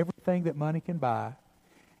with everything that money can buy.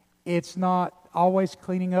 It's not always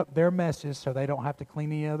cleaning up their messes so they don't have to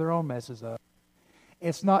clean any of their own messes up.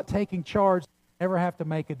 It's not taking charge, never have to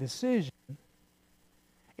make a decision.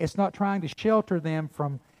 It's not trying to shelter them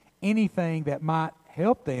from anything that might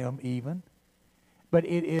help them even. But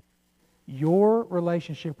it is your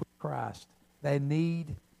relationship with Christ. They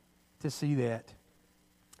need to see that.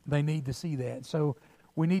 They need to see that. So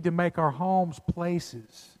we need to make our homes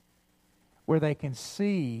places where they can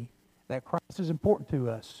see that Christ is important to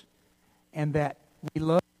us and that we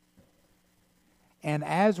love Him. And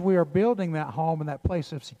as we are building that home and that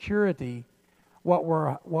place of security, what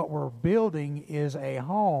we're building is a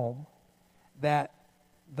home that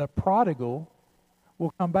the prodigal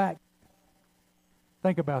will come back.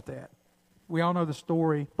 Think about that. We all know the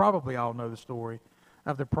story, probably all know the story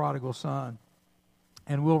of the prodigal son.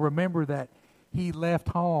 And we'll remember that he left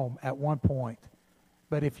home at one point.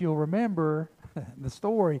 But if you'll remember the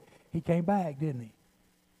story, he came back, didn't he?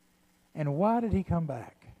 And why did he come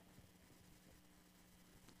back?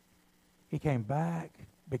 He came back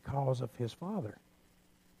because of his father,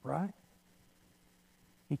 right?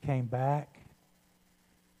 He came back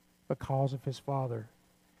because of his father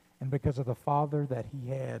and because of the father that he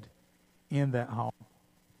had in that home.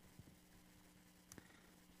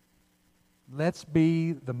 Let's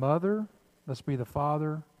be the mother, let's be the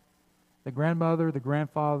father, the grandmother, the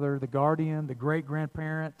grandfather, the guardian, the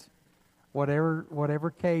great-grandparent,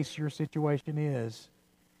 whatever case your situation is,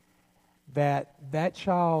 that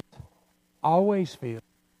child always feels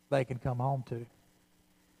they can come home to.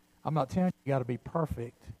 I'm not telling you got to be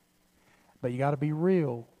perfect, but you got to be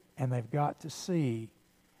real, and they've got to see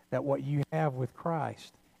that what you have with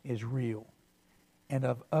Christ is real and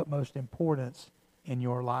of utmost importance in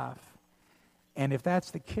your life. And if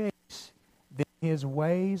that's the case, then His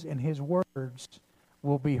ways and His words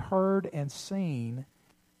will be heard and seen in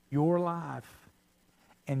your life,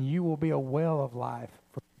 and you will be a well of life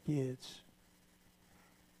for your kids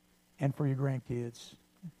and for your grandkids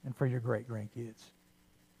and for your great-grandkids.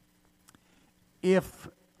 If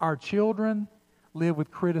our children live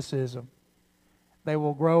with criticism, they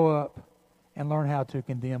will grow up and learn how to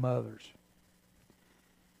condemn others.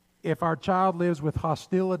 If our child lives with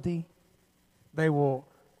hostility, they will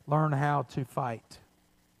learn how to fight.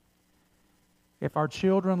 If our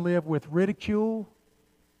children live with ridicule,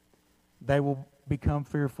 they will become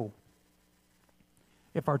fearful.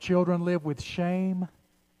 If our children live with shame,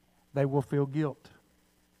 they will feel guilt.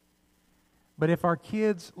 But if our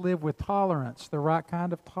kids live with tolerance, the right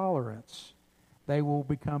kind of tolerance, they will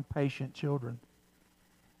become patient children.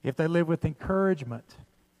 If they live with encouragement,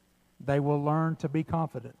 they will learn to be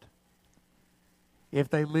confident. If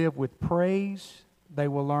they live with praise, they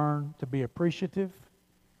will learn to be appreciative.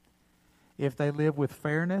 If they live with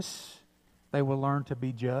fairness, they will learn to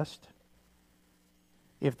be just.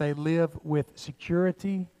 If they live with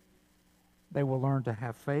security, they will learn to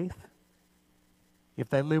have faith. If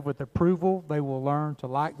they live with approval, they will learn to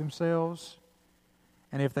like themselves.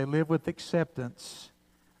 And if they live with acceptance,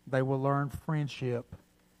 they will learn friendship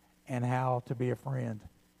and how to be a friend.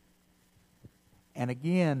 And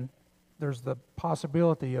again, there's the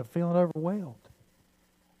possibility of feeling overwhelmed.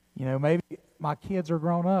 You know, maybe my kids are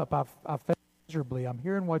grown up. I've felt miserably. I'm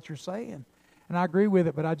hearing what you're saying, and I agree with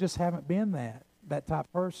it, but I just haven't been that type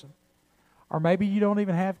of person. Or maybe you don't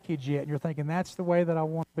even have kids yet, and you're thinking, that's the way that I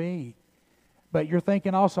want to be. But you're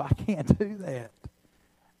thinking also, I can't do that.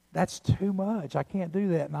 That's too much. I can't do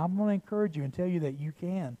that. And I'm going to encourage you and tell you that you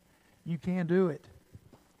can. You can do it.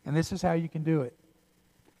 And this is how you can do it.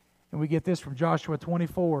 And we get this from Joshua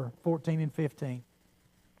 24:14 and 15.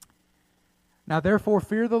 Now therefore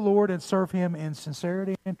fear the Lord and serve Him in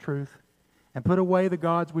sincerity and truth, and put away the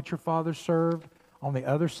gods which your fathers served on the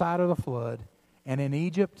other side of the flood, and in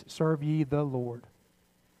Egypt serve ye the Lord.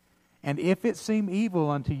 And if it seem evil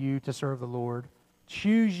unto you to serve the Lord,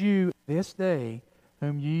 choose you this day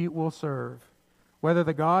whom ye will serve, whether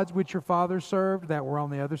the gods which your fathers served that were on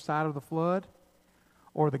the other side of the flood,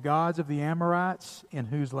 or the gods of the Amorites in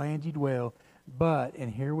whose land ye dwell. But,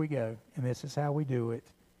 and here we go, and this is how we do it,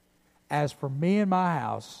 as for me and my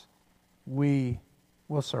house, we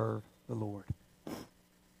will serve the Lord.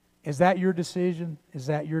 Is that your decision? Is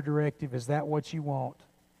that your directive? Is that what you want?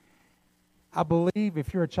 I believe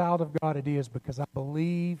if you're a child of God, it is because I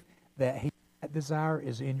believe that that desire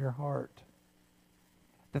is in your heart.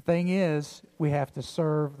 The thing is, we have to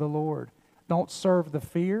serve the Lord. Don't serve the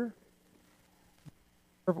fear.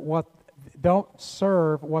 Don't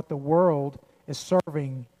serve what the world is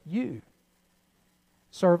serving you.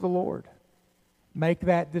 Serve the Lord. Make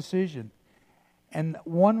that decision. And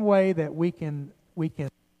one way that we can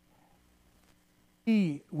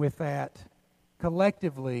be with that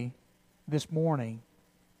collectively this morning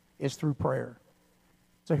is through prayer.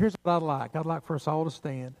 So here's what I'd like. I'd like for us all to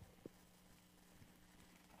stand.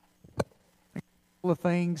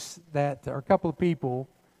 A couple of people,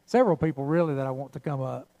 several people really, that I want to come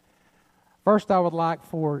up. First, I would like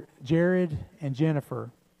for Jared and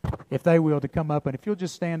Jennifer, if they will, to come up. And if you'll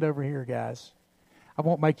just stand over here, guys. I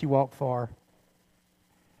won't make you walk far.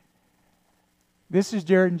 This is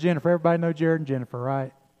Jared and Jennifer. Everybody know Jared and Jennifer,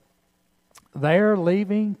 right? They're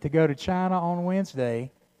leaving to go to China on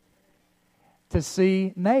Wednesday to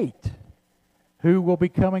see Nate, who will be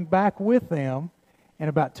coming back with them in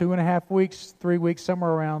about 2.5 weeks, 3 weeks, somewhere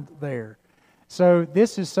around there. So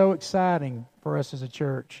this is so exciting for us as a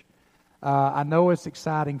church. I know it's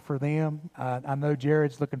exciting for them. I know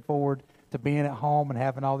Jared's looking forward to being at home and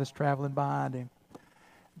having all this traveling behind him.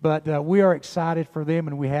 But we are excited for them,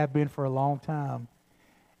 and we have been for a long time.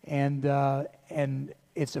 And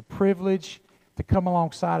it's a privilege to come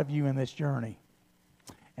alongside of you in this journey.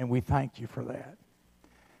 And we thank you for that.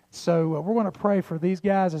 So we're going to pray for these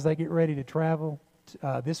guys as they get ready to travel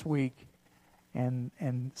this week and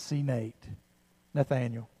see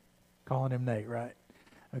Nathaniel. Calling him Nate, right?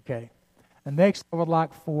 Okay. And next, I would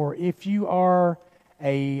like for, if you are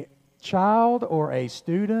a child or a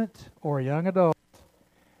student or a young adult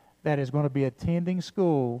that is going to be attending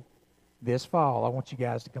school this fall, I want you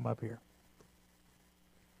guys to come up here.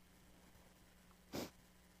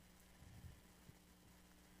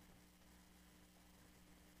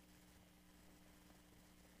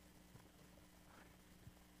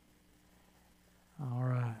 All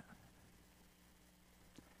right.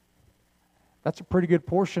 That's a pretty good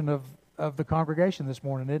portion of the congregation this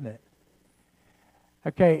morning, isn't it?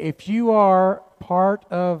 Okay, if you are part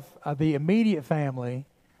of the immediate family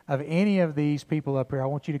of any of these people up here, I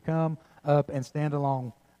want you to come up and stand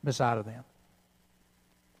along beside of them.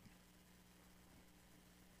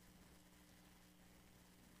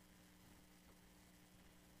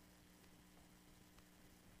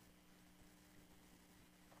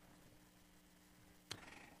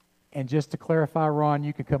 And just to clarify, Ron,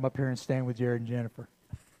 you can come up here and stand with Jared and Jennifer.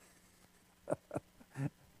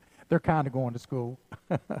 They're kind of going to school.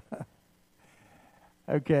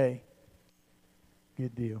 Okay.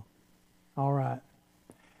 Good deal. All right.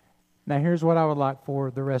 Now here's what I would like for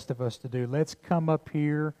the rest of us to do. Let's come up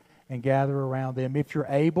here and gather around them. If you're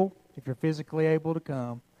able, if you're physically able to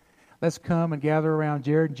come, let's come and gather around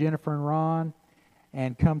Jared, Jennifer, and Ron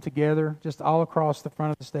and come together just all across the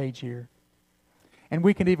front of the stage here. And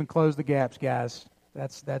we can even close the gaps, guys.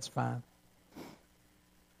 That's fine.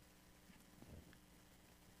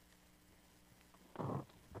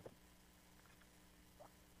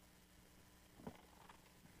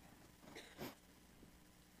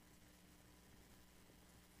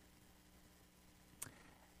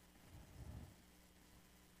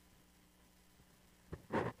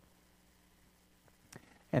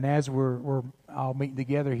 And as we're all meeting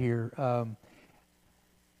together here,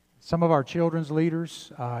 some of our children's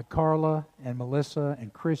leaders, Carla and Melissa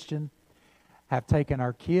and Christian, have taken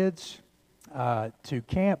our kids to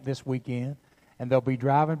camp this weekend, and they'll be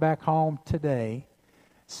driving back home today.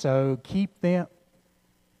 So keep them.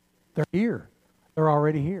 They're here. They're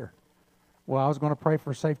already here. Well, I was going to pray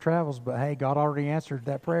for safe travels, but hey, God already answered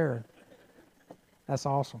that prayer. That's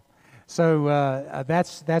awesome. So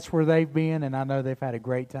that's where they've been, and I know they've had a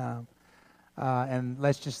great time. And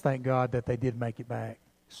let's just thank God that they did make it back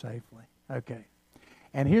safely. Okay.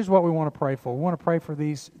 And here's what we want to pray for. We want to pray for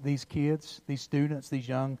these kids, these students, these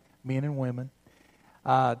young men and women.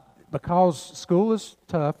 Because school is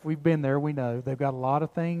tough. We've been there. We know. They've got a lot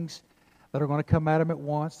of things that are going to come at them at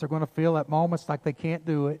once. They're going to feel at moments like they can't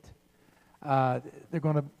do it. They're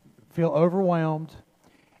going to feel overwhelmed.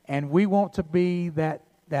 And we want to be that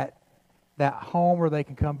home where they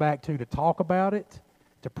can come back to talk about it,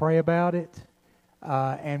 to pray about it,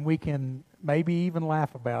 and we can maybe even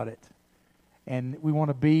laugh about it. And we want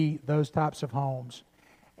to be those types of homes.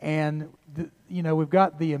 And, we've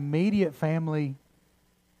got the immediate family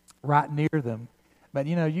right near them. But,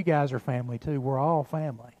 you guys are family too. We're all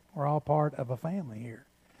family. We're all part of a family here.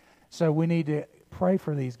 So we need to pray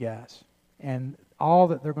for these guys and all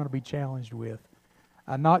that they're going to be challenged with.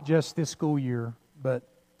 Not just this school year, but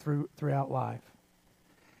throughout life.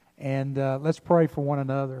 And let's pray for one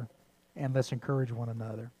another, and let's encourage one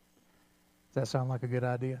another. Does that sound like a good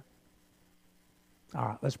idea? All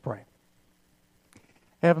right, let's pray.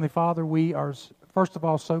 Heavenly Father, we are, first of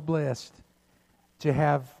all, so blessed to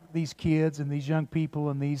have these kids and these young people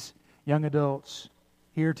and these young adults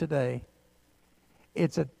here today.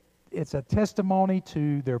 It's a testimony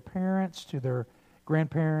to their parents, to their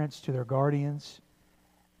grandparents, to their guardians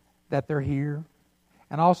that they're here.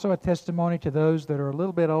 And also a testimony to those that are a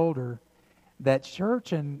little bit older that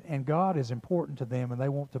church and God is important to them and they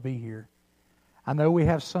want to be here. I know we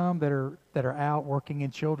have some that are out working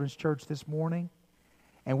in children's church this morning,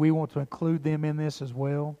 and we want to include them in this as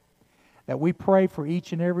well. That we pray for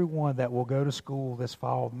each and every one that will go to school this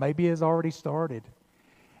fall. Maybe has already started.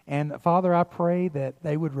 And Father, I pray that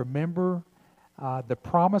they would remember the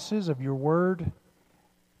promises of your word,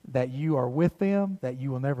 that you are with them, that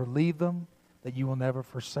you will never leave them, that you will never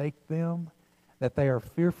forsake them, that they are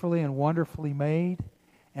fearfully and wonderfully made,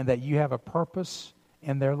 and that you have a purpose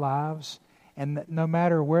in their lives. And that no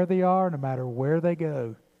matter where they are, no matter where they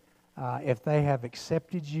go, if they have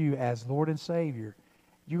accepted you as Lord and Savior,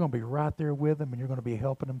 you're going to be right there with them, and you're going to be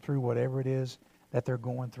helping them through whatever it is that they're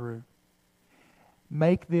going through.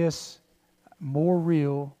 Make this more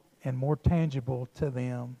real and more tangible to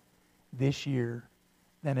them this year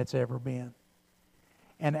than it's ever been.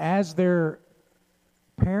 And as their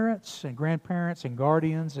parents and grandparents and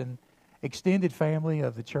guardians and extended family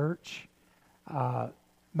of the church,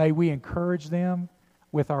 may we encourage them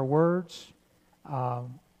with our words,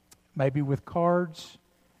 maybe with cards,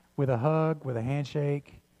 with a hug, with a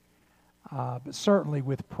handshake, but certainly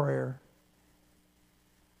with prayer.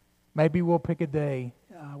 Maybe we'll pick a day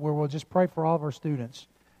where we'll just pray for all of our students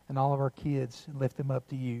and all of our kids and lift them up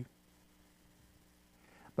to you.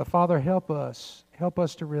 But Father, help us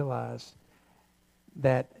to realize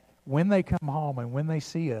that when they come home and when they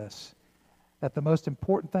see us, that the most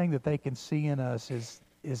important thing that they can see in us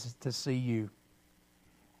is to see you.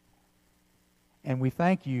 And we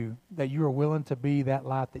thank you that you are willing to be that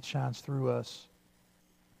light that shines through us,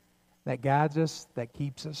 that guides us, that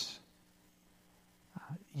keeps us.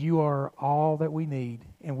 You are all that we need,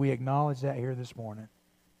 and we acknowledge that here this morning.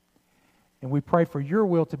 And we pray for your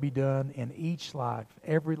will to be done in each life,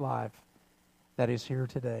 every life that is here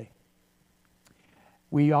today.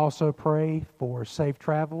 We also pray for safe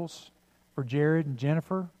travels for Jared and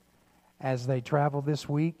Jennifer as they travel this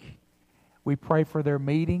week. We pray for their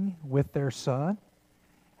meeting with their son.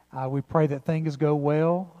 We pray that things go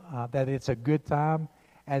well, that it's a good time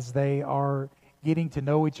as they are getting to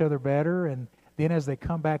know each other better, and then as they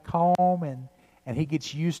come back home and he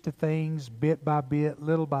gets used to things bit by bit,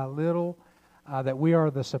 little by little, that we are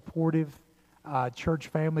the supportive church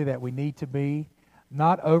family that we need to be,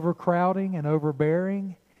 not overcrowding and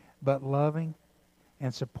overbearing, but loving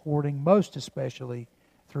and supporting, most especially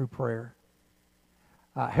through prayer.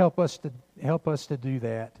 Help us to do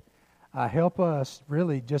that. Help us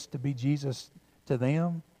really just to be Jesus to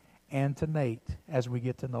them and to Nate as we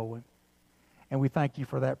get to know him. And we thank you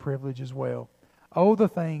for that privilege as well. Oh, the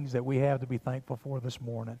things that we have to be thankful for this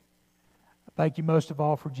morning. Thank you most of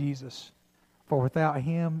all for Jesus. For without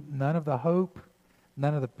him, none of the hope,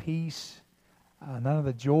 none of the peace, none of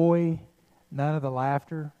the joy, none of the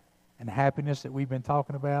laughter and happiness that we've been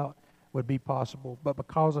talking about would be possible. But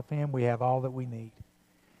because of him, we have all that we need.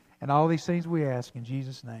 And all these things we ask in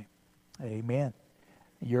Jesus' name. Amen.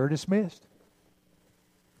 You're dismissed.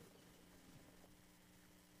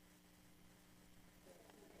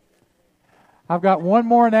 I've got one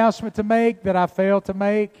more announcement to make that I failed to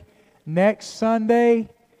make. Next Sunday,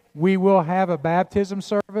 we will have a baptism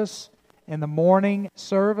service in the morning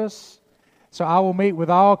service. So I will meet with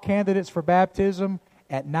all candidates for baptism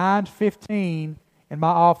at 9:15 in my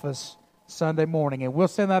office Sunday morning. And we'll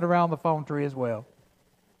send that around the phone tree as well.